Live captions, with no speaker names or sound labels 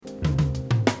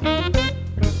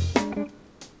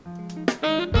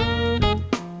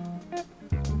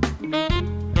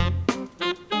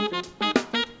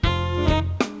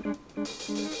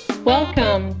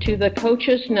to the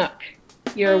Coach's Nook,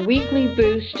 your weekly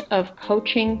boost of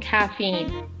coaching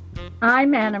caffeine.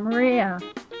 I'm Anna Maria.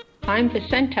 I'm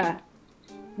Vicenta.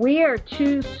 We are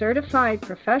two certified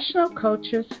professional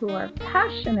coaches who are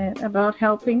passionate about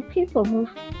helping people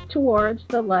move towards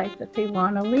the life that they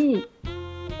want to lead.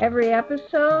 Every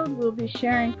episode, we'll be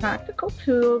sharing practical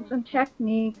tools and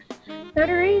techniques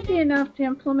that are easy enough to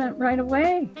implement right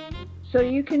away, so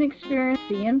you can experience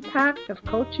the impact of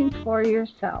coaching for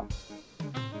yourself.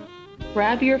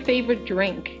 Grab your favorite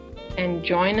drink and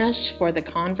join us for the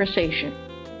conversation.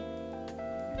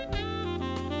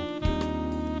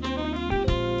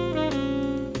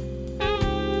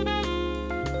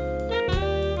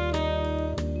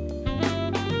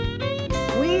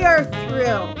 We are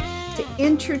thrilled to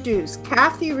introduce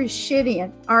Cathy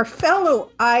Rashidian, our fellow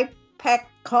IPEC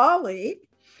colleague.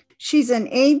 She's an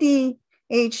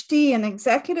ADHD and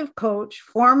executive coach,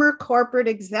 former corporate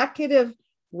executive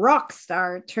rock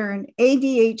star turned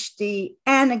ADHD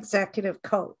and executive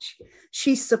coach.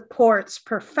 She supports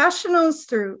professionals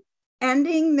through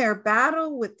ending their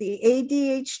battle with the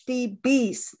ADHD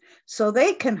beast so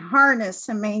they can harness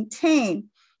and maintain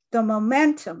the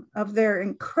momentum of their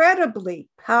incredibly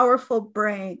powerful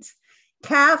brains.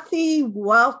 Cathy,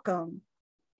 welcome.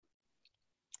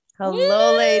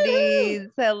 Hello, ladies.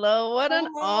 Hello. What an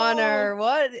honor.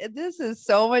 This is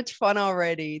so much fun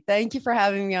already. Thank you for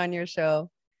having me on your show.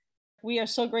 We are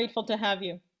so grateful to have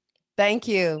you. Thank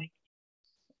you.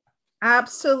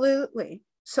 Absolutely.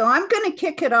 So I'm going to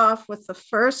kick it off with the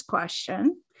first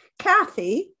question.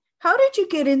 Cathy, how did you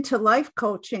get into life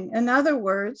coaching? In other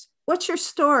words, what's your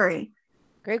story?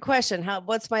 Great question.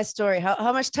 What's my story?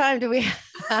 How much time do we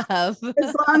have?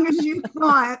 As long as you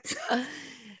want.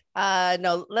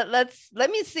 No,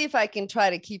 let me see if I can try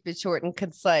to keep it short and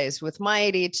concise. With my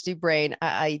ADHD brain,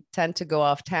 I tend to go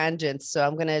off tangents, so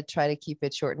I'm going to try to keep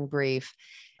it short and brief.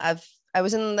 I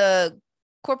was in the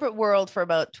corporate world for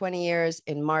about 20 years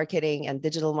in marketing and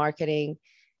digital marketing,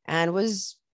 and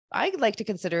I like to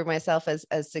consider myself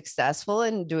as successful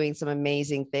in doing some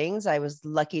amazing things. I was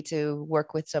lucky to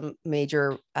work with some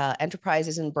major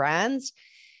enterprises and brands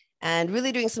and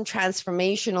really doing some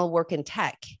transformational work in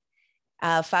tech.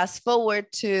 Fast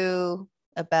forward to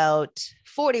about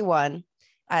 41.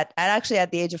 At the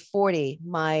age of 40,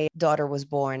 my daughter was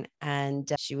born,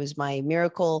 and she was my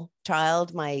miracle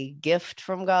child, my gift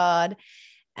from God.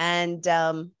 And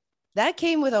that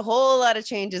came with a whole lot of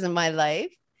changes in my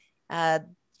life.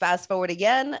 Fast forward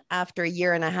again, after a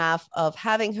year and a half of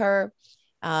having her,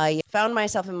 I found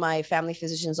myself in my family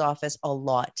physician's office a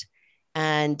lot.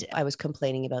 And I was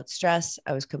complaining about stress.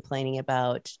 I was complaining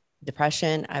about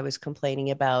depression. I was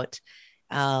complaining about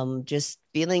just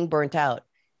feeling burnt out.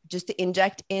 Just to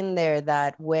inject in there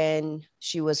that when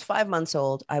she was 5 months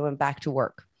old, I went back to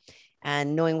work.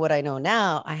 And knowing what I know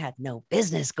now, I had no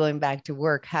business going back to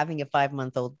work, having a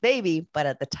 5-month-old baby. But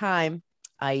at the time,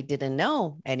 I didn't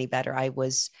know any better. I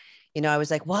was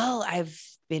like, well, I've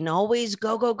been always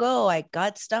go, go, go. I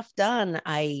got stuff done.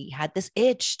 I had this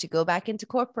itch to go back into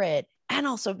corporate and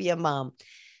also be a mom.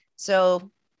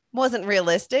 So wasn't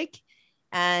realistic.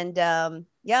 And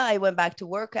I went back to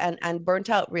work and burnt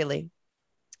out really.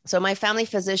 So my family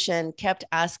physician kept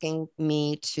asking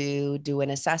me to do an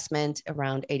assessment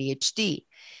around ADHD.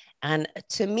 And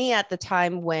to me at the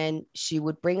time when she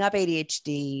would bring up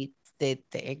ADHD, the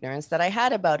ignorance that I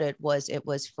had about it was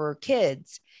for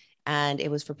kids and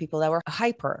it was for people that were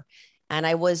hyper. And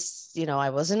I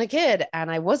wasn't a kid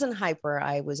and I wasn't hyper.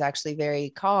 I was actually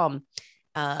very calm.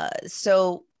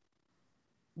 So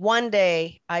one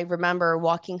day I remember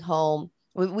walking home.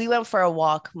 We went for a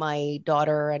walk, my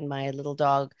daughter and my little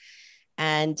dog.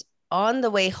 And on the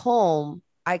way home,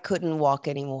 I couldn't walk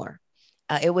anymore.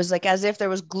 It was like as if there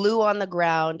was glue on the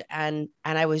ground and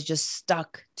I was just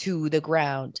stuck to the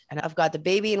ground. And I've got the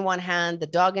baby in one hand, the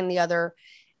dog in the other.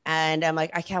 And I'm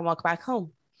like, I can't walk back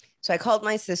home. So I called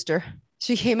my sister.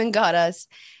 She came and got us.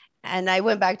 And I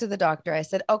went back to the doctor. I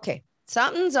said, okay,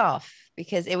 something's off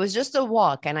because it was just a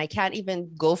walk and I can't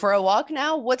even go for a walk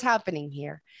now. What's happening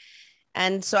here?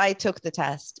 And so I took the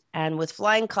test and with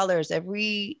flying colors,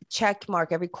 every check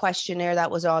mark, every questionnaire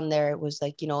that was on there, it was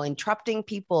like, interrupting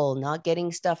people, not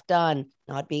getting stuff done,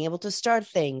 not being able to start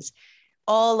things.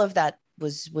 All of that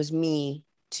was me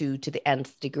to the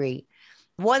nth degree.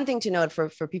 One thing to note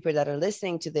for people that are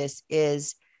listening to this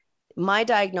is my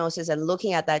diagnosis and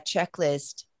looking at that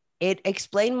checklist, it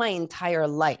explained my entire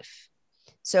life.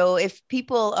 So if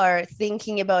people are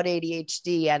thinking about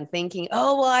ADHD and thinking,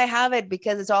 oh, well, I have it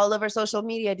because it's all over social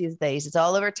media these days. It's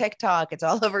all over TikTok. It's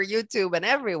all over YouTube and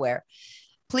everywhere.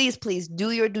 Please do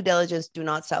your due diligence. Do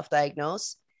not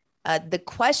self-diagnose. The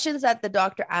questions that the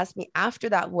doctor asked me after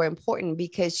that were important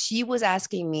because she was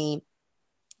asking me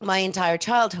my entire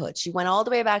childhood. She went all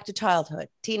the way back to childhood,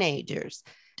 teenagers,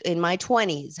 in my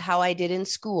 20s, how I did in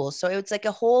school. So it's like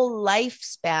a whole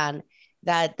lifespan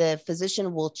that the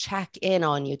physician will check in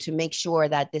on you to make sure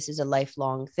that this is a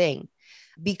lifelong thing.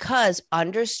 Because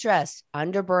under stress,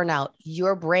 under burnout,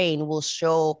 your brain will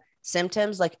show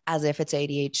symptoms like as if it's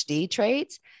ADHD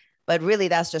traits, but really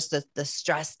that's just the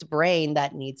stressed brain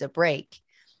that needs a break.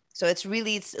 So it's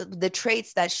the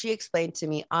traits that she explained to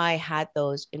me. I had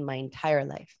those in my entire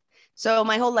life. So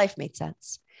my whole life made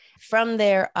sense. From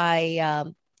there,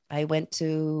 I went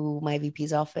to my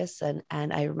VP's office and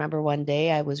I remember one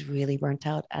day I was really burnt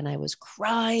out and I was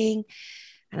crying.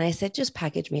 And I said, just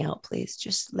package me out, please.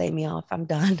 Just lay me off. I'm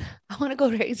done. I want to go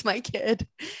raise my kid.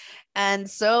 And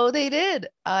so they did.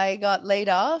 I got laid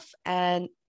off. And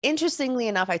interestingly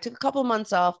enough, I took a couple of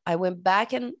months off. I went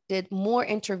back and did more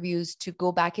interviews to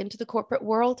go back into the corporate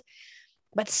world.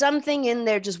 But something in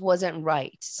there just wasn't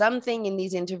right. Something in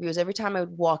these interviews, every time I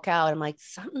would walk out, I'm like,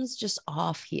 something's just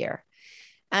off here.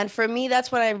 And for me,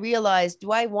 that's when I realized,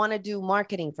 do I want to do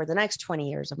marketing for the next 20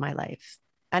 years of my life?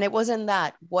 And it wasn't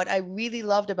that. What I really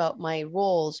loved about my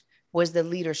roles was the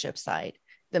leadership side,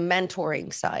 the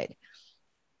mentoring side.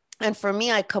 And for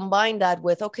me, I combined that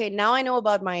with, okay, now I know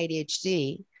about my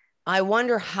ADHD. I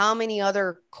wonder how many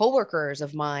other coworkers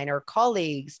of mine or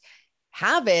colleagues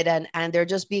have it and they're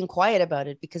just being quiet about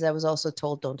it, because I was also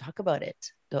told, don't talk about it.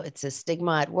 It's a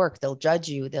stigma at work. They'll judge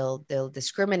you. They'll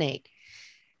discriminate.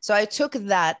 So I took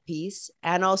that piece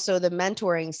and also the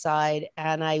mentoring side,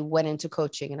 and I went into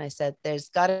coaching and I said, there's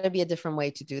got to be a different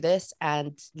way to do this.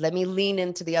 And let me lean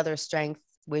into the other strength,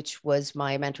 which was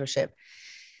my mentorship.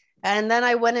 And then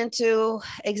I went into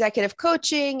executive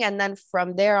coaching. And then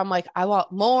from there, I'm like, I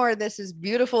want more. This is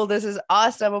beautiful. This is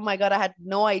awesome. Oh my God. I had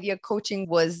no idea coaching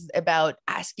was about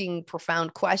asking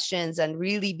profound questions and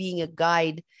really being a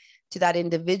guide to that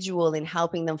individual in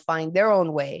helping them find their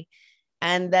own way.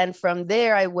 And then from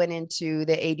there, I went into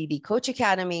the ADD Coach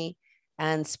Academy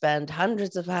and spent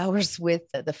hundreds of hours with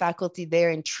the faculty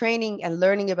there in training and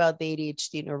learning about the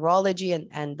ADHD neurology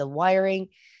and the wiring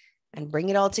and bring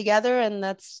it all together. And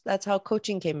that's how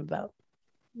coaching came about.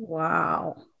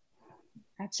 Wow.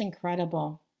 That's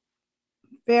incredible.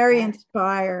 Very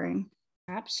inspiring.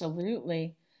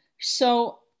 Absolutely.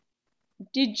 So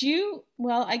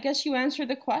I guess you answered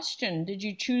the question. Did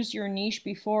you choose your niche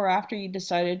before or after you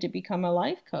decided to become a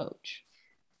life coach?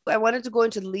 I wanted to go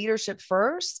into leadership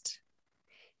first.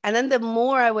 And then the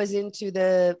more I was into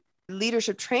the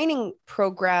leadership training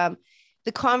program,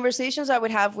 the conversations I would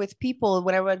have with people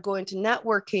when I would go into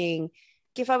networking,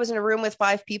 if I was in a room with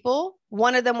 5 people,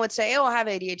 one of them would say, oh, I have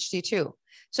ADHD too.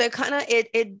 So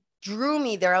it drew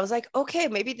me there. I was like, okay,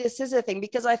 maybe this is a thing,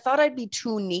 because I thought I'd be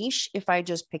too niche if I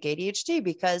just pick ADHD,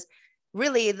 because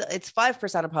really it's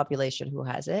 5% of population who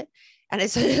has it. And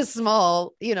it's a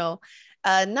small,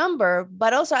 number,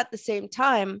 but also at the same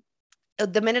time,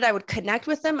 the minute I would connect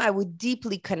with them, I would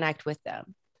deeply connect with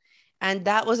them. And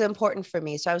that was important for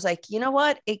me. So I was like, you know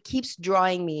what? It keeps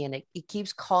drawing me and it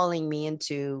keeps calling me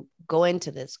into go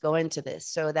into this.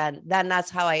 So then that's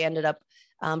how I ended up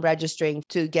registering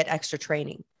to get extra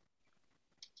training.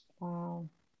 Wow.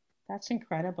 That's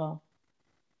incredible.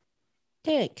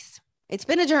 Thanks. It's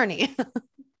been a journey.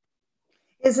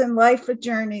 Isn't life a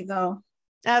journey, though?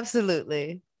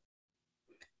 Absolutely.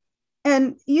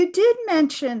 And you did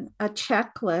mention a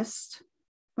checklist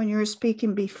when you were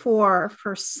speaking before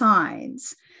for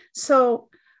signs. So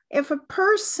if a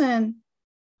person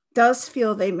does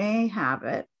feel they may have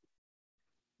it,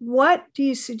 what do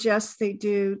you suggest they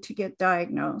do to get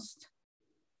diagnosed?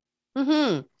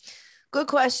 Good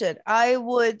question. I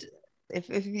would,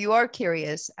 if you are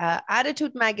curious,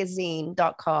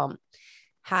 attitudemagazine.com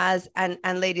has,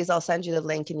 and ladies, I'll send you the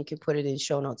link and you can put it in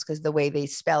show notes, because the way they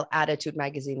spell Attitude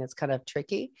Magazine is kind of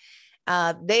tricky.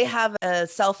 They have a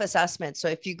self-assessment. So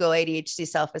if you go ADHD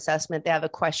self-assessment, they have a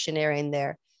questionnaire in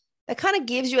there that kind of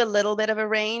gives you a little bit of a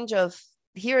range of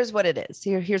here's what it is.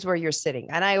 Here's where you're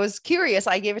sitting. And I was curious.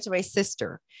 I gave it to my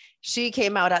sister. She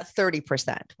came out at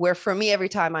 30%, where for me, every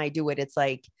time I do it, it's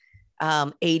like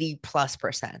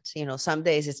 80+%. Some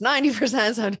days it's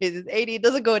 90%, some days it's 80. It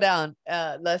doesn't go down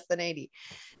less than 80.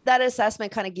 That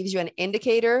assessment kind of gives you an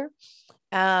indicator.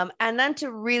 And then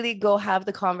to really go have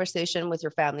the conversation with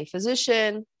your family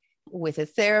physician, with a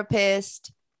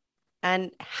therapist,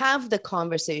 and have the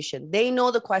conversation. They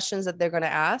know the questions that they're going to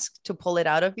ask to pull it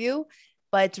out of you,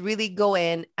 but really go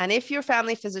in. And if your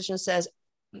family physician says,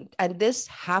 and this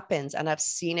happens, and I've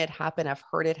seen it happen, I've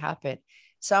heard it happen,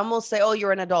 some will say, oh,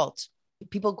 you're an adult.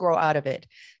 People grow out of it.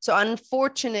 So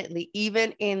unfortunately,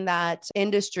 even in that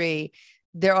industry,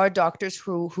 there are doctors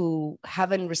who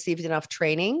haven't received enough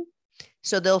training.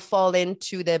 So they'll fall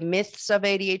into the myths of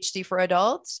ADHD for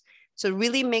adults. So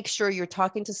really make sure you're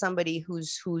talking to somebody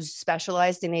who's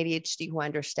specialized in ADHD, who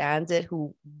understands it,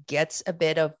 who gets a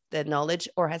bit of the knowledge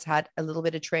or has had a little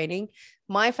bit of training.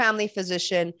 My family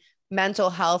physician, mental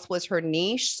health was her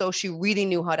niche. So she really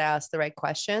knew how to ask the right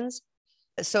questions.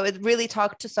 So it really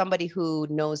talked to somebody who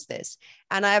knows this.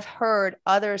 And I've heard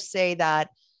others say that,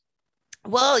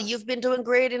 well, you've been doing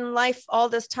great in life all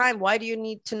this time. Why do you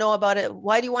need to know about it?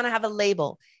 Why do you want to have a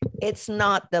label? It's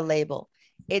not the label.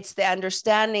 It's the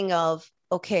understanding of,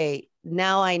 okay,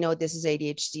 now I know this is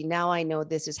ADHD. Now I know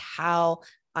this is how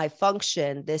I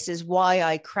function. This is why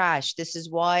I crash. This is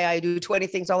why I do 20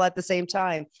 things all at the same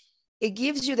time. It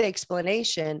gives you the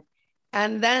explanation,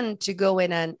 and then to go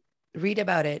in and read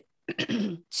about it.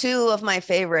 Two of my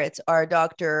favorites are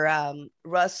Dr.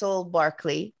 Russell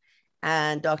Barkley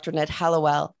and Dr. Ned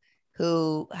Hallowell,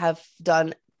 who have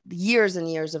done years and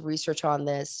years of research on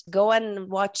this. Go and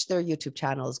watch their YouTube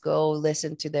channels, go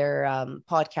listen to their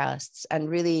podcasts, and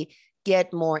really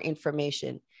get more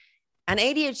information. And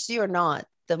ADHD or not,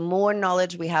 the more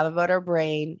knowledge we have about our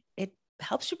brain, it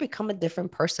helps you become a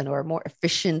different person, or a more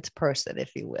efficient person,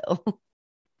 if you will.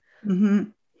 Mm-hmm.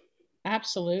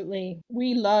 Absolutely.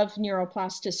 We love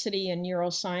neuroplasticity and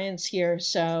neuroscience here.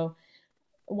 So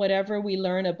whatever we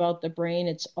learn about the brain,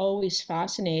 it's always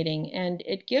fascinating. And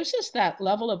it gives us that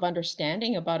level of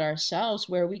understanding about ourselves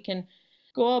where we can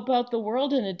go about the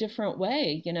world in a different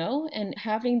way, and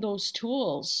having those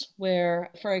tools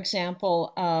where, for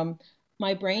example,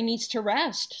 my brain needs to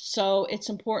rest. So it's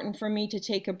important for me to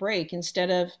take a break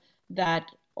instead of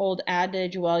that old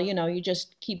adage, well, you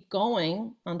just keep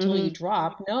going until you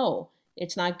drop. No,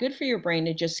 it's not good for your brain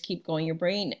to just keep going. Your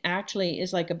brain actually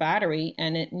is like a battery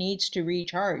and it needs to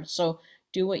recharge. So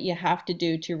do what you have to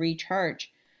do to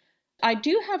recharge. I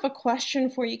do have a question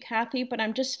for you, Cathy, but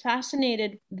I'm just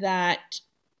fascinated that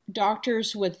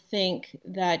doctors would think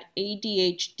that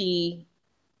ADHD,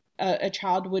 a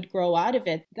child would grow out of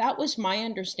it. That was my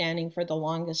understanding for the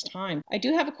longest time. I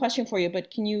do have a question for you,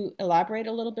 but can you elaborate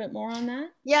a little bit more on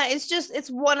that? Yeah, it's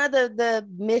one of the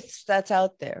myths that's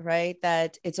out there, right?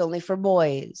 That it's only for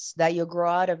boys, that you'll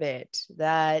grow out of it,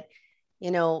 that,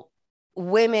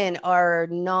 women are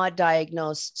not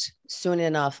diagnosed soon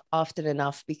enough, often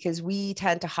enough, because we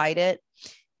tend to hide it.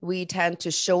 We tend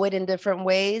to show it in different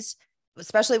ways,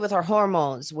 especially with our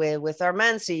hormones, with our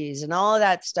menses and all of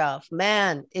that stuff.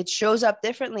 Man, it shows up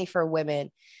differently for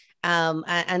women.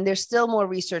 And there's still more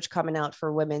research coming out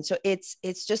for women. So it's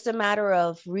just a matter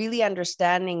of really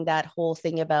understanding that whole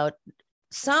thing about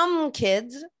some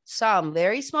kids, some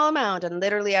very small amount. And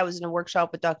literally I was in a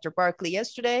workshop with Dr. Barkley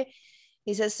yesterday.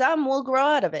 He says some will grow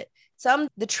out of it. Some,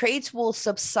 the traits will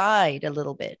subside a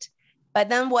little bit. But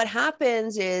then what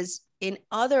happens is in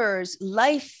others,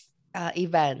 life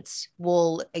events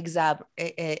will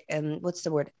what's the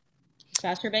word?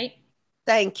 Exacerbate.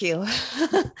 Thank you.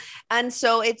 And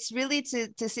so it's really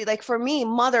to see, like for me,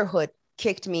 motherhood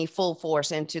kicked me full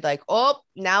force into like, oh,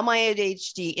 now my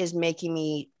ADHD is making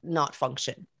me not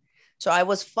function. So I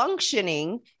was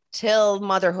functioning till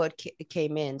motherhood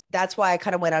came in. That's why I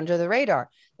kind of went under the radar.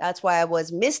 That's why I was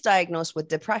misdiagnosed with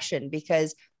depression,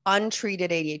 because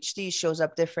untreated ADHD shows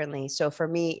up differently. So for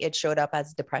me, it showed up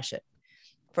as depression.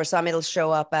 For some, it'll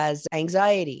show up as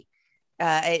anxiety.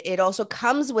 It also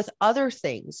comes with other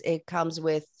things. It comes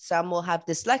with, some will have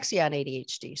dyslexia and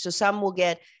ADHD. So some will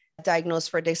get diagnosed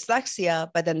for dyslexia,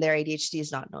 but then their ADHD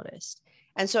is not noticed.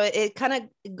 And so it kind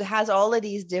of has all of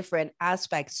these different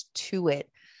aspects to it.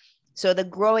 So the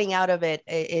growing out of it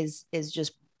is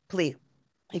just, please,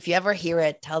 if you ever hear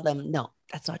it, tell them, no,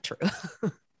 that's not true.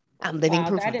 I'm living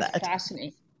proof of that. That is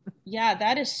fascinating. Yeah,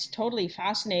 that is totally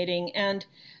fascinating. And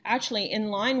actually, in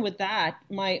line with that,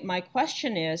 my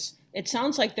question is, it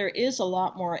sounds like there is a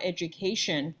lot more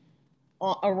education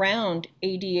around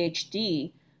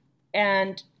ADHD.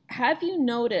 And have you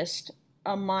noticed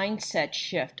a mindset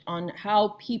shift on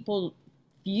how people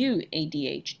view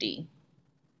ADHD?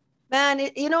 Man,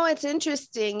 it's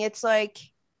interesting. It's like,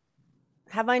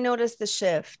 have I noticed the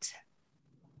shift?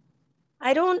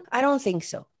 I don't think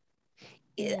so.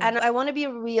 And I want to be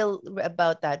real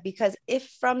about that, because if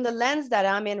from the lens that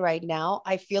I'm in right now,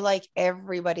 I feel like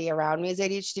everybody around me is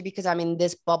ADHD because I'm in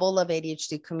this bubble of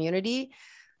ADHD community.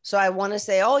 So I want to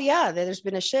say, oh yeah, there's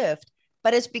been a shift,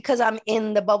 but it's because I'm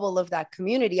in the bubble of that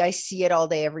community. I see it all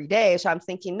day, every day. So I'm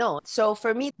thinking, no. So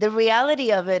for me, the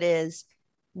reality of it is,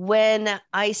 when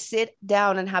I sit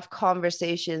down and have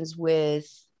conversations with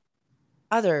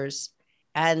others,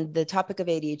 and the topic of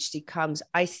ADHD comes,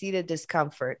 I see the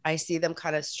discomfort. I see them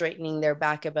kind of straightening their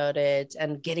back about it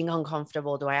and getting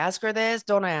uncomfortable. Do I ask her this?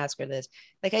 Don't I ask her this?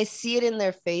 Like I see it in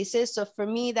their faces. So for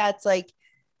me, that's like,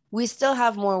 we still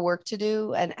have more work to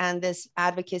do. And this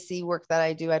advocacy work that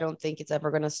I do, I don't think it's ever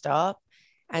going to stop.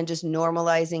 And just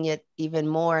normalizing it even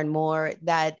more and more,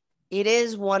 that it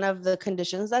is one of the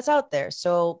conditions that's out there.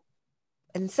 So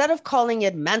instead of calling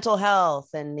it mental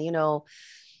health and,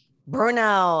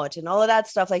 burnout and all of that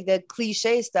stuff, like the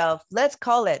cliche stuff, let's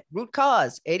call it root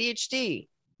cause. ADHD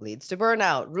leads to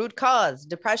burnout, root cause,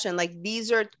 depression. Like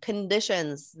these are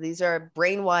conditions, these are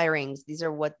brain wirings, these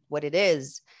are what it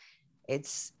is.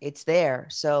 It's there.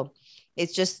 So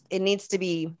it needs to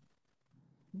be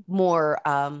more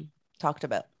talked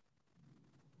about.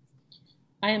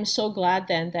 I am so glad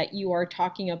then that you are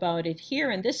talking about it here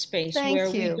in this space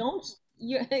we don't.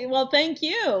 Well, thank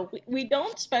you. We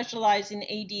don't specialize in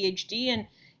ADHD,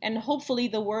 and hopefully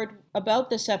the word about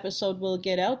this episode will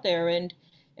get out there and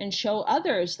show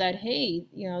others that, hey,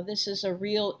 this is a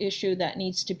real issue that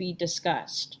needs to be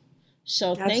discussed.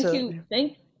 So Absolutely.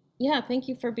 thank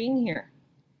you for being here.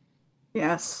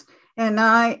 Yes. And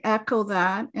I echo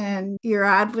that. And your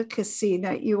advocacy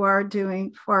that you are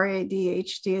doing for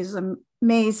ADHD is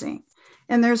amazing.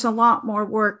 And there's a lot more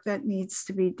work that needs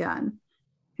to be done.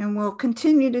 And we'll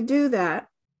continue to do that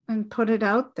and put it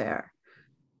out there.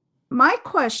 My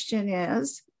question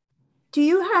is, do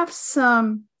you have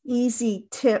some easy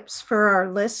tips for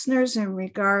our listeners in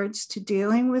regards to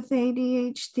dealing with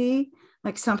ADHD,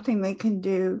 like something they can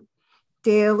do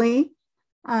daily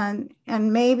and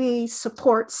maybe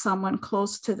support someone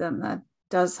close to them that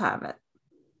does have it?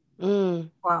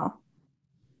 Wow.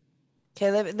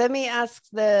 Okay, let me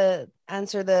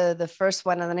answer the first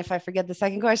one, and then if I forget the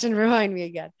second question, remind me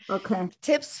again. Okay.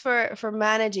 Tips for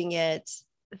managing it.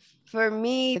 For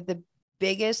me, the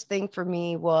biggest thing for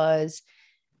me was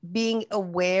being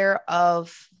aware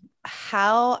of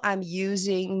how I'm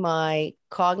using my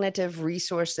cognitive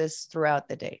resources throughout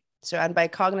the day. So, and by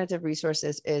cognitive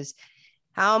resources is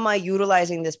how am I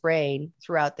utilizing this brain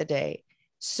throughout the day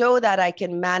so that I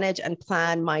can manage and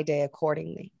plan my day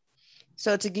accordingly.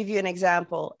 So to give you an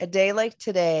example, a day like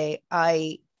today,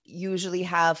 I usually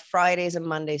have Fridays and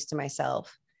Mondays to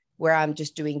myself where I'm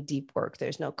just doing deep work.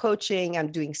 There's no coaching.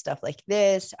 I'm doing stuff like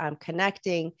this. I'm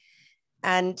connecting.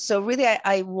 And so really,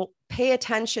 I will pay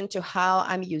attention to how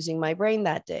I'm using my brain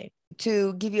that day.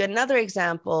 To give you another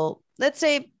example, let's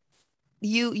say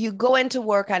you go into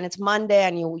work and it's Monday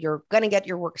and you're going to get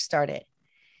your work started.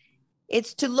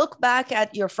 It's to look back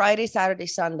at your Friday, Saturday,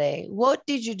 Sunday. What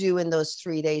did you do in those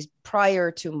 3 days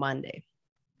prior to Monday?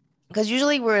 Because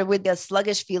usually we're with the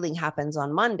sluggish feeling happens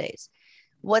on Mondays.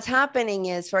 What's happening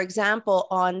is, for example,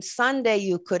 on Sunday,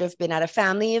 you could have been at a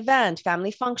family event,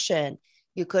 family function.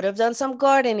 You could have done some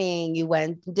gardening. You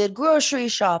did grocery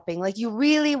shopping. Like you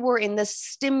really were in the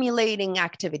stimulating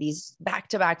activities back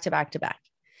to back to back to back.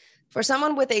 For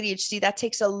someone with ADHD, that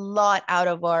takes a lot out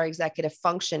of our executive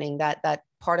functioning, that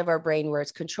part of our brain where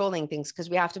it's controlling things, because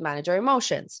we have to manage our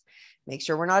emotions, make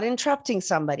sure we're not interrupting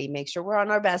somebody, make sure we're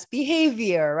on our best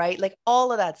behavior, right? Like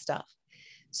all of that stuff.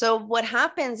 So what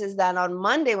happens is that on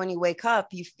Monday, when you wake up,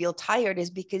 you feel tired is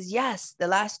because, yes, the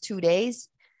last 2 days,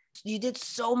 you did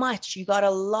so much, you got a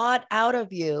lot out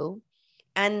of you.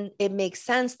 And it makes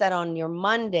sense that on your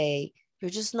Monday, you're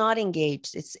just not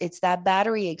engaged. It's that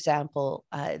battery example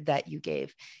that you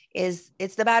gave.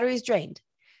 It's the battery's drained.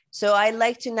 So I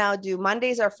like to now do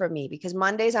Mondays are for me because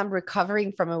Mondays I'm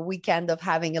recovering from a weekend of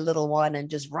having a little one and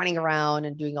just running around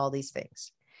and doing all these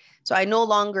things. So I no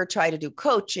longer try to do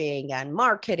coaching and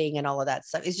marketing and all of that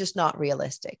stuff. It's just not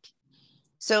realistic.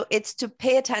 So it's to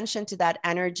pay attention to that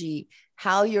energy,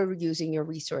 how you're using your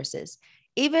resources,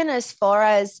 even as far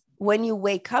as when you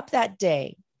wake up that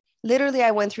day. Literally, I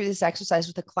went through this exercise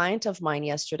with a client of mine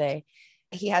yesterday.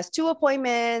 He has 2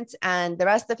 appointments and the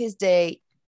rest of his day,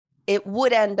 it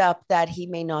would end up that he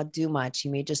may not do much. He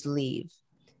may just leave.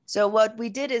 So what we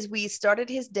did is we started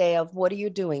his day of what are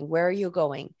you doing? Where are you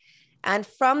going? And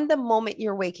from the moment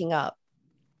you're waking up,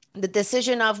 the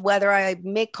decision of whether I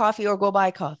make coffee or go buy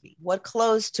coffee, what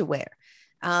clothes to wear,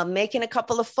 making a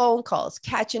couple of phone calls,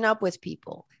 catching up with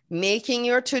people, making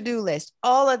your to-do list,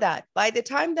 all of that. By the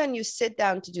time then you sit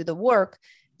down to do the work,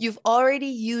 you've already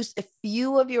used a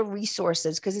few of your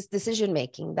resources because it's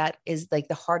decision-making that is like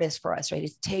the hardest for us, right?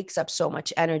 It takes up so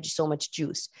much energy, so much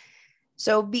juice.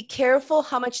 So be careful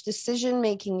how much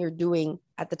decision-making you're doing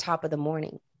at the top of the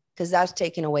morning because that's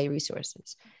taking away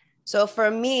resources. So for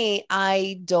me,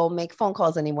 I don't make phone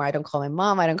calls anymore. I don't call my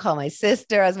mom. I don't call my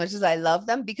sister as much as I love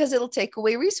them because it'll take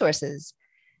away resources,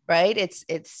 right?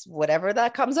 It's whatever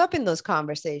that comes up in those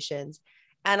conversations.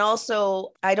 And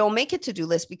also, I don't make a to-do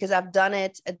list because I've done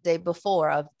it a day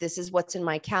before of this is what's in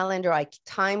my calendar. I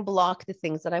time block the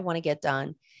things that I want to get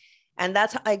done. And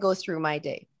that's how I go through my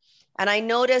day. And I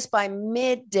notice by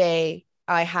midday,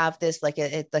 I have this like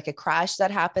a crash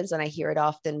that happens. And I hear it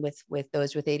often with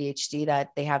those with ADHD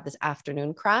that they have this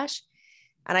afternoon crash.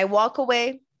 And I walk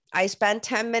away. I spend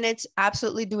 10 minutes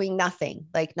absolutely doing nothing,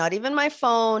 like not even my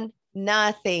phone,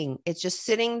 nothing. It's just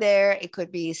sitting there. It could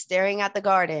be staring at the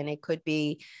garden. It could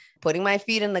be putting my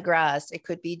feet in the grass. It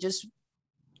could be just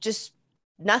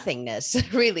nothingness,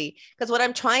 really. Because what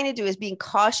I'm trying to do is being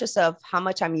cautious of how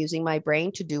much I'm using my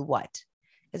brain to do what.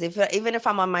 Because even if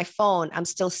I'm on my phone, I'm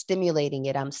still stimulating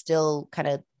it. I'm still kind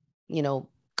of,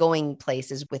 going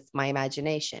places with my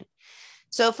imagination.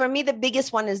 So for me, the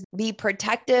biggest one is be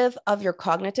protective of your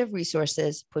cognitive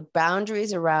resources, put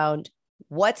boundaries around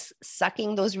what's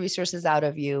sucking those resources out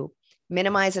of you,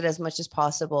 minimize it as much as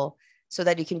possible so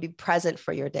that you can be present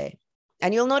for your day.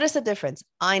 And you'll notice a difference.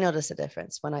 I notice a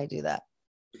difference when I do that.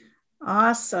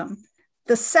 Awesome.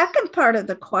 The second part of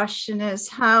the question is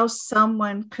how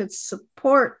someone could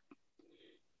support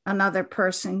another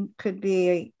person, could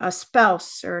be a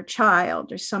spouse or a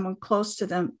child or someone close to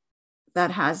them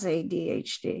that has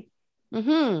ADHD.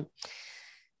 Mm-hmm.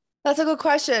 That's a good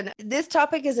question. This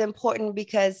topic is important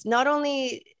because not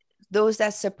only those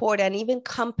that support and even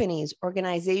companies,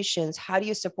 organizations, how do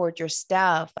you support your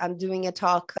staff? I'm doing a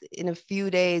talk in a few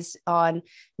days on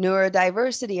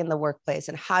neurodiversity in the workplace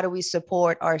and how do we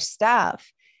support our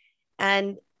staff?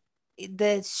 And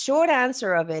the short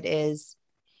answer of it is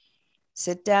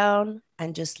sit down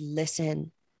and just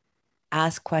listen,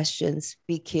 ask questions,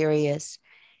 be curious.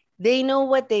 They know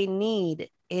what they need.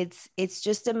 It's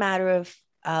just a matter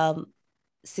of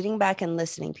sitting back and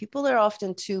listening. People are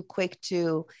often too quick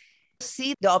to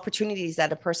see the opportunities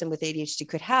that a person with ADHD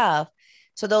could have.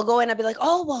 So they'll go in and be like,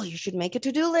 oh, well, you should make a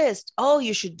to-do list. Oh,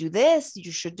 you should do this.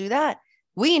 You should do that.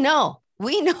 We know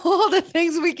all the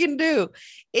things we can do.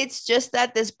 It's just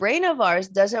that this brain of ours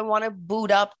doesn't want to boot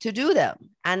up to do them.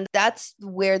 And that's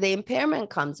where the impairment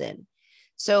comes in.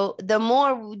 So the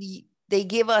more they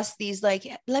give us these like,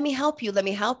 let me help you.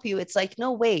 It's like,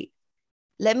 no, wait,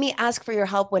 let me ask for your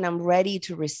help when I'm ready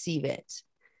to receive it.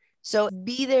 So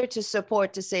be there to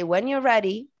support, to say, when you're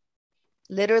ready,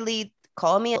 literally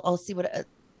call me.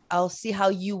 I'll see how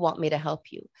you want me to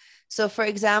help you. So for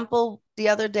example, the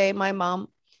other day, my mom,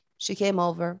 she came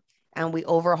over and we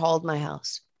overhauled my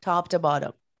house, top to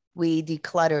bottom. We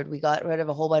decluttered, we got rid of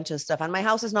a whole bunch of stuff. And my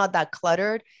house is not that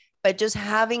cluttered, but just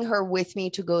having her with me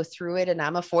to go through it. And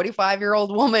I'm a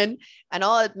 45-year-old woman and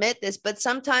I'll admit this, but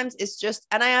sometimes it's just,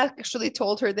 and I actually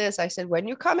told her this, I said, when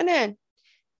you're coming in,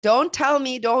 don't tell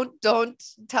me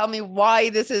why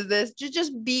this is this.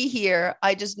 Just be here.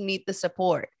 I just need the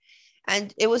support.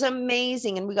 And it was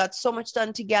amazing. And we got so much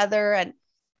done together.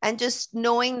 And just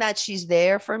knowing that she's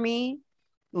there for me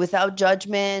without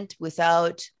judgment,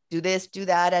 without do this, do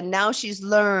that. And now she's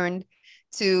learned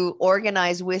to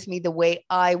organize with me the way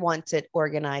I want it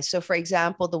organized. So for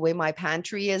example, the way my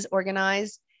pantry is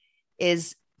organized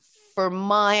is for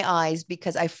my eyes,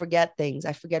 because I forget things.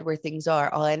 I forget where things are.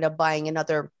 I'll end up buying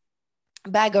another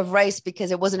bag of rice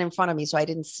because it wasn't in front of me, so I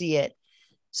didn't see it.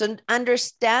 So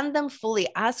understand them fully,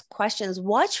 ask questions,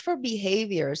 watch for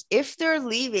behaviors. If they're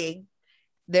leaving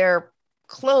their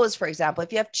clothes, for example,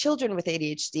 if you have children with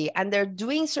ADHD and they're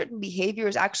doing certain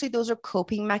behaviors, actually, those are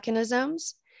coping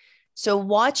mechanisms. So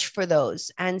watch for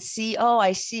those and see, oh,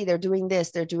 I see they're doing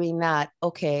this, they're doing that.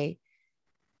 Okay.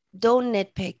 Don't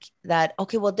nitpick that.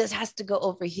 Okay, well, this has to go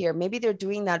over here. Maybe they're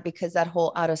doing that because that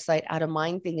whole out of sight, out of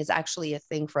mind thing is actually a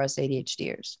thing for us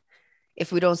ADHDers.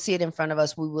 If we don't see it in front of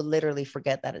us, we will literally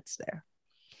forget that it's there.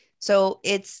 So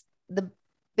it's the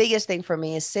biggest thing for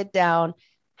me is sit down,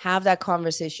 have that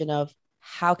conversation of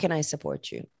how can I support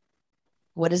you?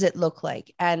 What does it look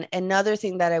like? And another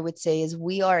thing that I would say is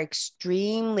we are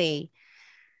extremely,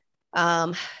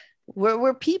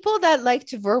 we're people that like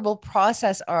to verbal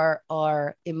process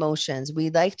our emotions. We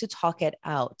like to talk it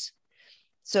out.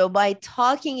 So by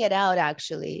talking it out,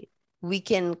 actually, we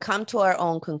can come to our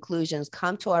own conclusions,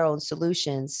 come to our own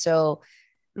solutions. So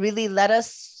really let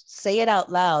us say it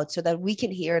out loud so that we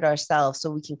can hear it ourselves,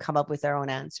 so we can come up with our own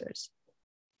answers.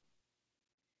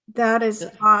 That is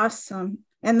awesome.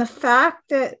 And the fact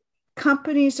that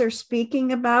companies are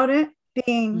speaking about it,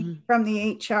 being from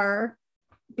the HR,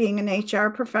 being an HR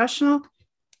professional,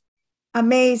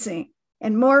 amazing.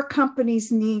 And more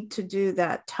companies need to do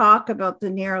that, talk about the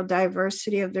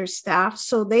neurodiversity of their staff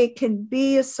so they can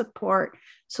be a support,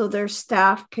 so their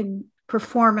staff can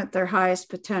perform at their highest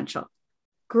potential.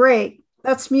 Great.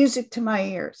 That's music to my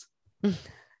ears.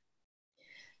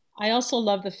 I also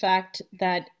love the fact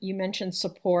that you mentioned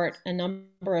support a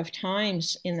number of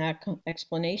times in that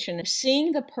explanation.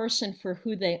 Seeing the person for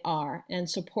who they are and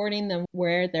supporting them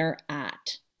where they're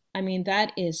at. I mean,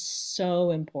 that is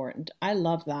so important. I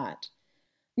love that.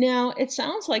 Now, it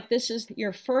sounds like this is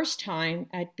your first time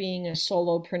at being a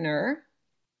solopreneur.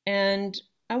 And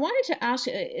I wanted to ask,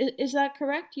 is that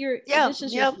correct? Yeah, This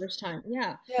is your yep, first time.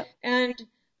 Yeah. yep. And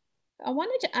I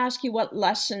wanted to ask you what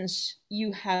lessons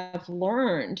you have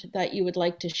learned that you would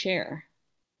like to share.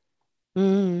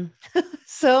 Mm.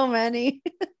 So many.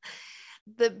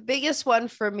 The biggest one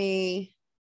for me,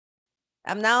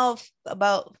 I'm now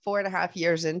about 4.5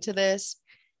 years into this.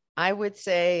 I would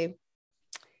say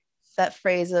that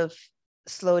phrase of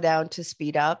slow down to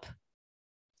speed up.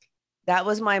 That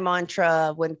was my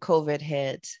mantra when COVID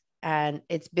hit. And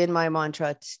it's been my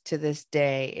mantra to this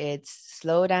day. It's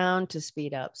slow down to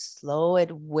speed up, slow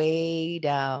it way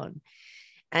down,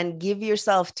 and give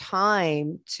yourself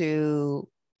time to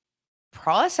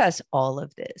process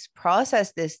this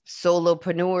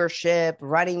solopreneurship,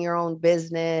 running your own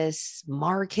business,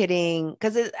 marketing.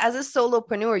 Because as a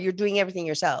solopreneur, you're doing everything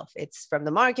yourself. It's from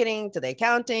the marketing to the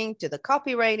accounting to the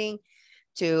copywriting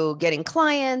to getting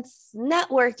clients,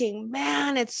 networking.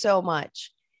 Man, it's so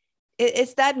much.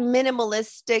 It's that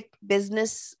minimalistic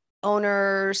business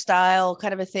owner style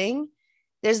kind of a thing.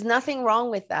 There's nothing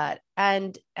wrong with that.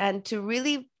 And to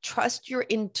really trust your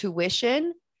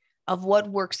intuition of what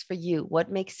works for you,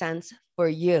 what makes sense for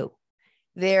you.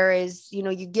 There is,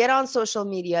 you get on social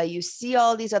media, you see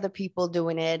all these other people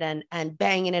doing it and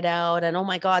banging it out. And oh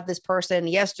my God, this person,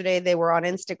 yesterday they were on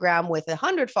Instagram with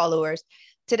 100 followers.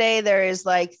 Today there is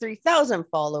like 3,000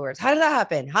 followers. How did that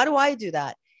happen? How do I do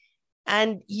that?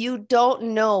 And you don't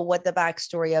know what the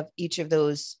backstory of each of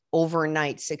those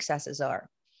overnight successes are.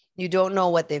 You don't know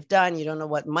what they've done. You don't know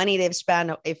what money they've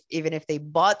spent, even if they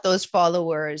bought those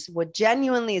followers, what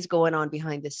genuinely is going on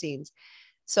behind the scenes.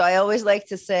 So I always like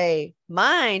to say,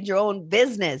 mind your own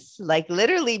business, like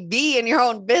literally be in your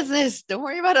own business. Don't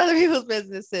worry about other people's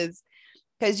businesses,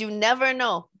 because you never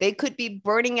know. They could be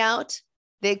burning out.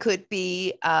 They could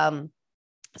be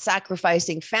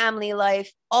sacrificing family life,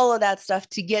 all of that stuff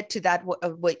to get to that,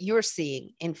 what you're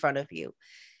seeing in front of you.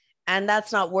 And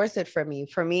that's not worth it for me.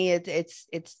 For me, it's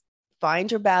find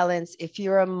your balance. If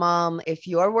you're a mom, if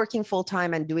you're working full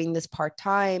time and doing this part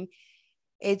time,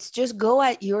 it's just go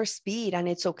at your speed and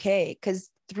it's okay. Because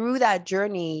through that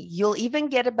journey, you'll even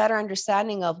get a better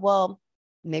understanding of, well,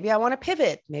 maybe I want to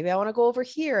pivot. Maybe I want to go over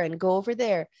here and go over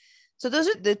there. So those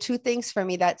are the two things for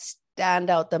me that stand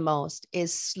out the most: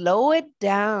 is slow it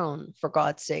down, for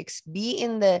God's sakes. Be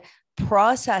in the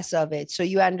process of it so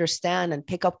you understand and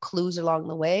pick up clues along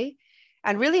the way,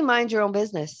 and really mind your own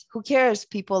business. Who cares?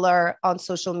 People are on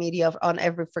social media on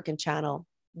every freaking channel.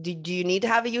 Do you need to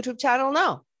have a YouTube channel?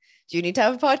 No. Do you need to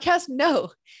have a podcast?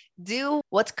 No. Do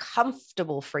what's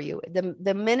comfortable for you.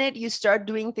 The minute you start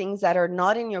doing things that are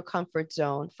not in your comfort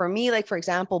zone, for me, like for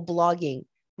example, blogging,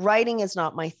 writing is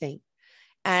not my thing.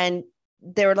 And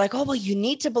they were like, oh, well, you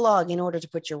need to blog in order to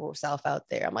put yourself out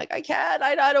there. I'm like, I can't,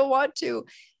 I don't want to.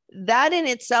 That in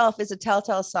itself is a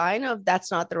telltale sign of that's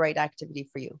not the right activity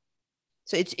for you.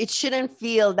 So it shouldn't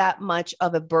feel that much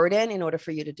of a burden in order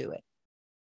for you to do it.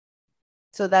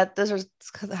 So those are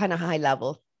kind of high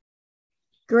level.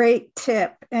 Great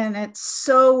tip. And it's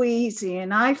so easy.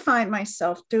 And I find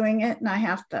myself doing it and I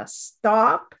have to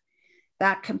stop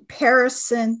that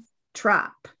comparison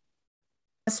trap.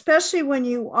 Especially when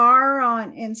you are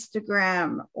on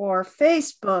Instagram or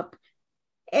Facebook,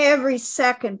 every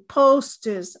second post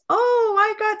is, oh,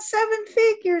 I got 7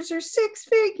 figures or 6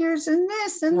 figures and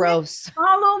this and Gross. that.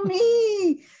 Follow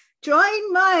me,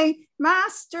 join my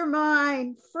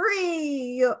mastermind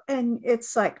free. And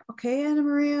it's like, okay, Anna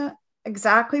Maria,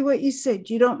 exactly what you said.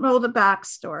 You don't know the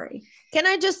backstory. Can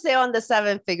I just say on the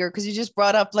 7-figure, because you just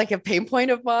brought up like a pain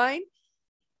point of mine?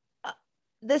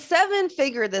 The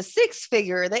 7-figure, the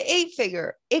 6-figure, the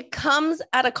 8-figure, it comes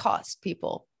at a cost,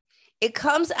 people. It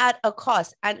comes at a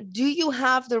cost. And do you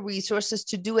have the resources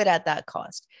to do it at that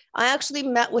cost? I actually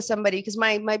met with somebody because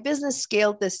my business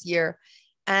scaled this year.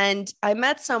 And I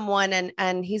met someone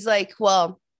and he's like,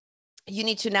 well, you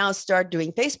need to now start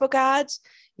doing Facebook ads.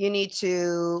 You need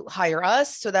to hire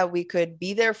us so that we could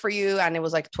be there for you. And it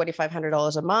was like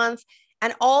 $2,500 a month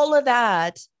and all of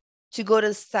that to go to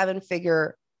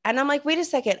 7-figure. And I'm like, wait a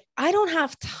second, I don't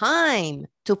have time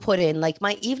to put in, like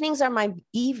my evenings are my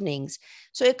evenings.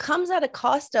 So it comes at a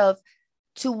cost of,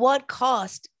 to what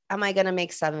cost am I going to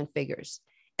make 7 figures?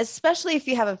 Especially if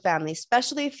you have a family,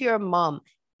 especially if you're a mom,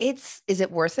 is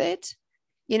it worth it?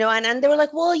 And they were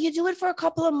like, well, you do it for a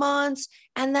couple of months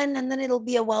and then it'll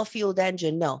be a well-fueled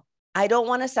engine. No, I don't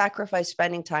want to sacrifice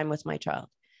spending time with my child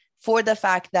for the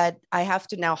fact that I have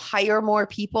to now hire more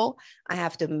people. I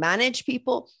have to manage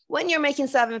people. When you're making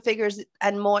 7 figures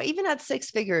and more, even at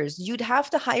 6 figures, you'd have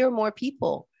to hire more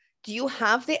people. Do you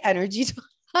have the energy to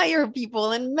hire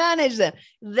people and manage them?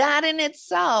 That in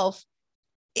itself,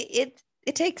 it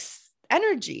takes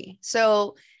energy.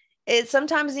 So it's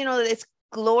sometimes, it's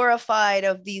glorified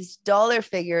of these dollar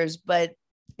figures, but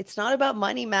it's not about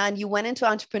money, man. You went into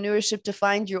entrepreneurship to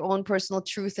find your own personal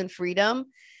truth and freedom.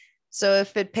 So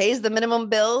if it pays the minimum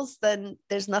bills, then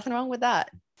there's nothing wrong with that.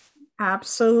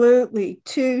 Absolutely.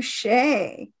 Touche.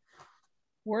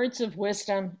 Words of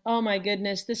wisdom. Oh my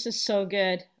goodness, this is so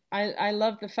good. I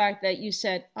love the fact that you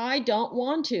said, I don't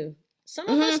want to. Some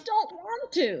of us don't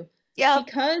want to. Yeah.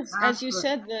 Because as you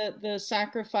said, the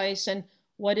sacrifice and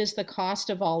what is the cost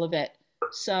of all of it.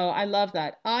 So I love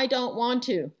that. I don't want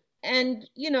to. And,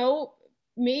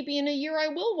 maybe in a year I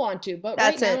will want to, but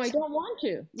right now I don't want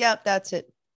to. Yep, that's it.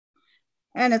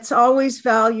 And it's always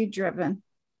value driven.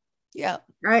 Yeah.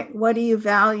 Right. What do you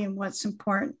value and what's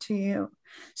important to you?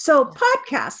 So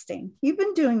podcasting, you've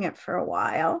been doing it for a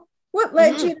while. What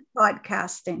led you to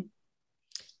podcasting?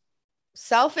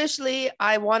 Selfishly,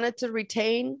 I wanted to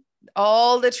retain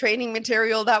all the training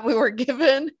material that we were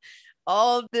given,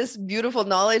 all this beautiful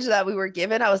knowledge that we were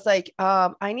given. I was like,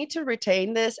 I need to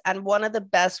retain this. And one of the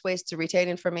best ways to retain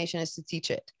information is to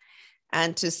teach it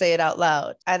and to say it out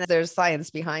loud. And there's science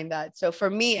behind that. So for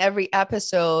me, every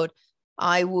episode,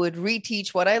 I would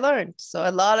reteach what I learned. So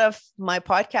a lot of my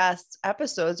podcast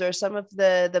episodes are some of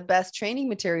the best training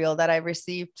material that I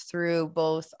received through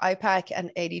both IPAC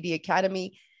and ADD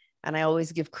Academy. And I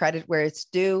always give credit where it's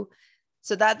due.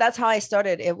 So that's how I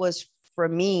started. It was for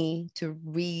me to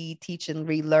reteach and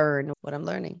relearn what I'm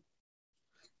learning.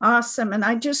 Awesome. And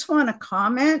I just want to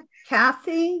comment,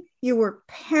 Cathy, you were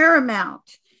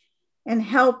paramount in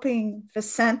helping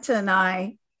Vicenta and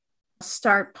I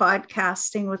start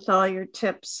podcasting with all your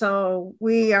tips. So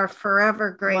we are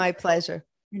forever grateful. My pleasure.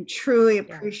 And truly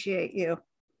appreciate you.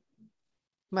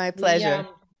 My pleasure.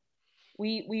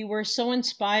 We were so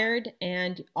inspired,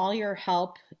 and all your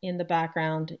help in the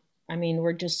background. I mean,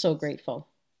 we're just so grateful.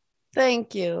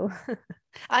 Thank you.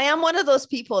 I am one of those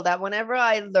people that whenever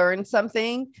I learn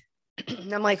something,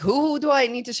 I'm like, who do I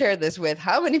need to share this with?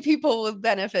 How many people will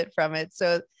benefit from it?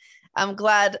 So I'm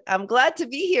glad to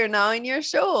be here now in your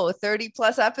show, 30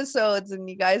 plus episodes, and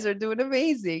you guys are doing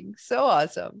amazing. So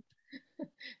awesome.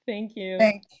 Thank you.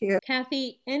 Thank you.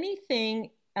 Cathy,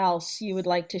 anything else you would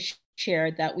like to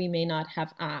share that we may not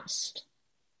have asked?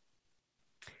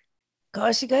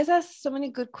 Gosh, you guys asked so many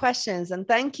good questions, and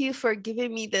thank you for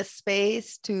giving me this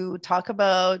space to talk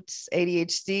about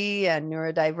ADHD and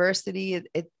neurodiversity.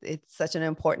 It's such an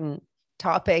important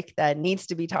topic that needs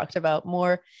to be talked about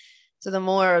more. So the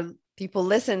more people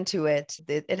listen to it,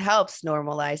 it helps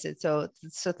normalize it. So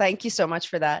thank you so much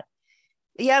for that.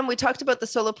 Yeah, and we talked about the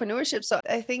solopreneurship. So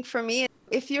I think for me,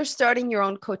 if you're starting your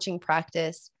own coaching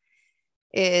practice,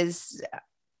 is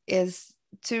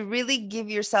to really give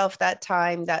yourself that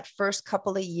time, that first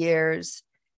couple of years,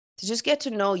 to just get to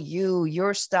know you,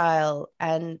 your style,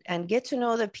 and get to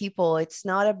know the people. It's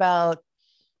not about,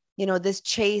 this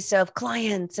chase of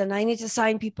clients and I need to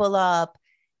sign people up.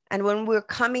 And when we're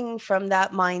coming from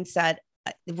that mindset,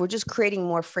 we're just creating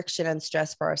more friction and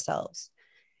stress for ourselves.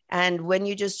 And when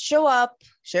you just show up,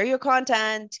 share your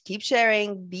content, keep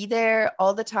sharing, be there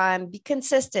all the time, be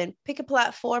consistent, pick a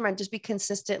platform and just be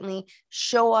consistently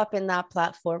show up in that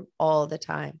platform all the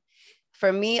time.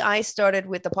 For me, I started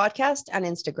with the podcast and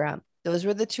Instagram. Those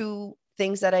were the 2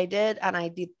 things that I did. And I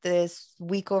did this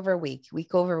week over week.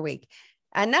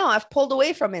 And now I've pulled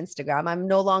away from Instagram. I'm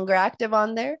no longer active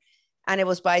on there. And it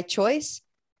was by choice.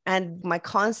 And my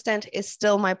constant is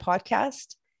still my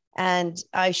podcast. And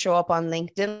I show up on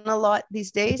LinkedIn a lot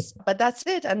these days, but that's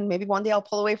it. And maybe one day I'll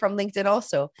pull away from LinkedIn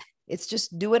also. It's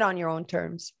just do it on your own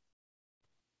terms.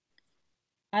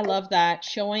 I love that.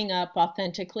 Showing up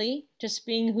authentically, just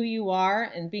being who you are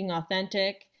and being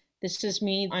authentic. This is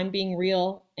me. I'm being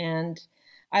real. And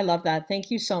I love that. Thank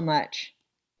you so much.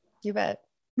 You bet.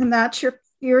 And that's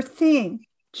your theme.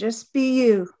 Just be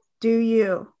you, do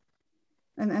you.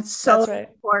 And that's so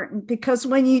important, because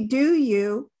when you do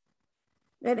you,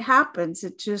 it happens.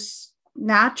 It just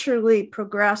naturally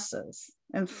progresses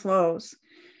and flows.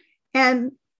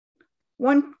 And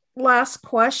one last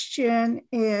question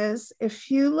is,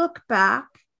 if you look back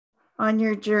on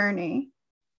your journey,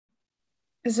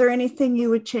 is there anything you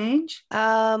would change?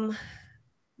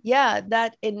 Yeah,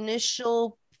 that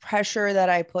initial pressure that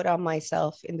I put on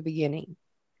myself in the beginning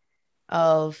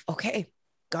of, okay,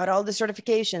 got all the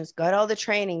certifications, got all the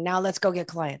training. Now let's go get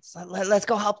clients. Let's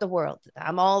go help the world.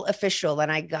 I'm all official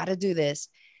and I got to do this.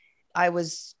 I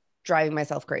was driving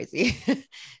myself crazy.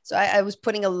 So I was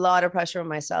putting a lot of pressure on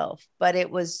myself, but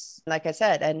it was, like I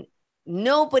said, and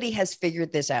nobody has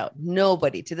figured this out.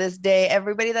 Nobody to this day,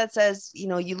 everybody that says,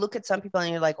 you look at some people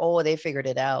and you're like, oh, they figured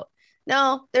it out.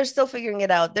 No, they're still figuring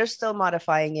it out. They're still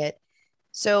modifying it.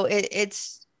 So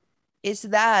it's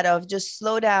that of just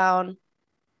slow down.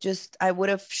 Just, I would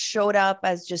have showed up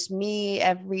as just me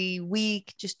every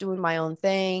week, just doing my own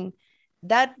thing.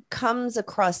 That comes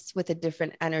across with a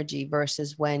different energy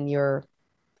versus when you're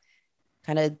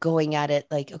kind of going at it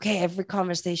like, okay, every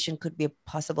conversation could be a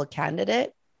possible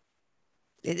candidate.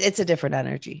 It's a different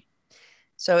energy.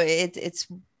 So it's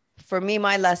for me,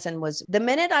 my lesson was the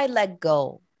minute I let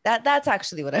go, that's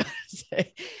actually what I want to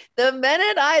say. The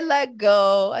minute I let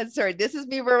go, I'm sorry, this is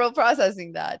me verbal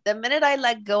processing that. The minute I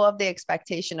let go of the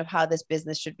expectation of how this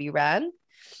business should be ran,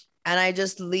 and I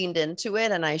just leaned into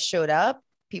it and I showed up,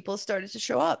 people started to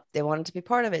show up. They wanted to be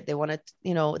part of it. They wanted,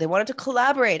 they wanted to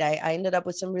collaborate. I ended up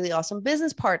with some really awesome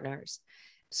business partners.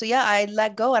 So yeah, I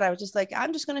let go and I was just like,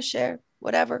 I'm just going to share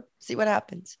whatever, see what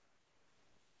happens.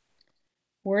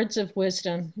 Words of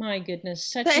wisdom. My goodness.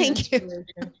 Such an Thank you.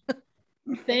 inspiration.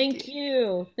 Thank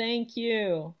you. Thank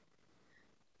you.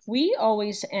 We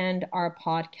always end our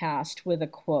podcast with a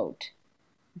quote.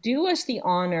 Do us the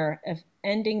honor of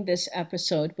ending this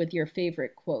episode with your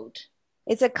favorite quote.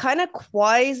 It's a kind of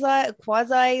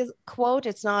quasi quote.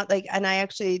 It's not like, and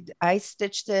I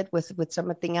stitched it with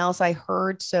something else I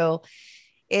heard. So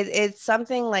it's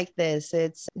something like this.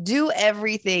 It's do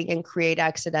everything and create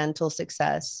accidental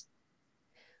success,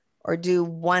 or do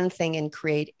one thing and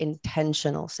create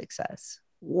intentional success.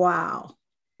 Wow.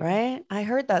 Right? I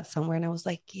heard that somewhere and I was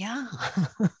like, yeah.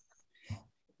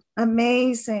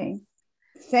 Amazing.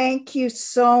 Thank you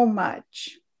so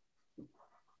much.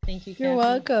 Thank you, Cathy. You're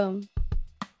welcome.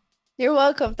 You're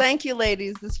welcome. Thank you,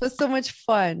 ladies. This was so much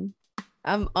fun.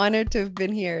 I'm honored to have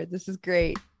been here. This is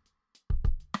great.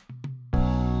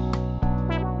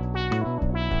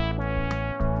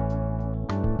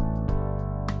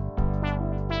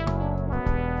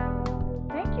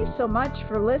 Thank you so much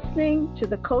for listening to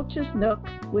the Coach's Nook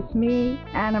with me,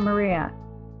 Anna Maria.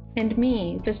 And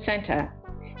me, Vicenta.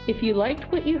 If you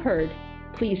liked what you heard,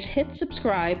 please hit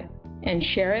subscribe and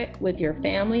share it with your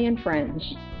family and friends.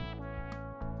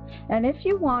 And if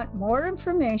you want more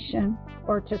information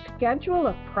or to schedule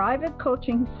a private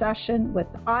coaching session with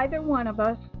either one of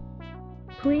us,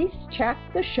 please check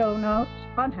the show notes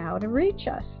on how to reach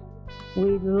us.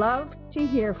 We'd love to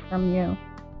hear from you.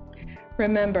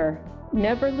 Remember,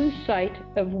 never lose sight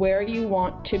of where you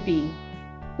want to be,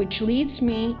 which leads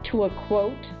me to a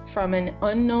quote from an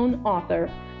unknown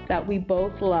author that we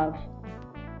both love.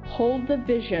 Hold the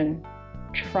vision,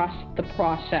 trust the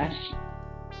process.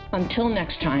 Until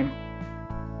next time.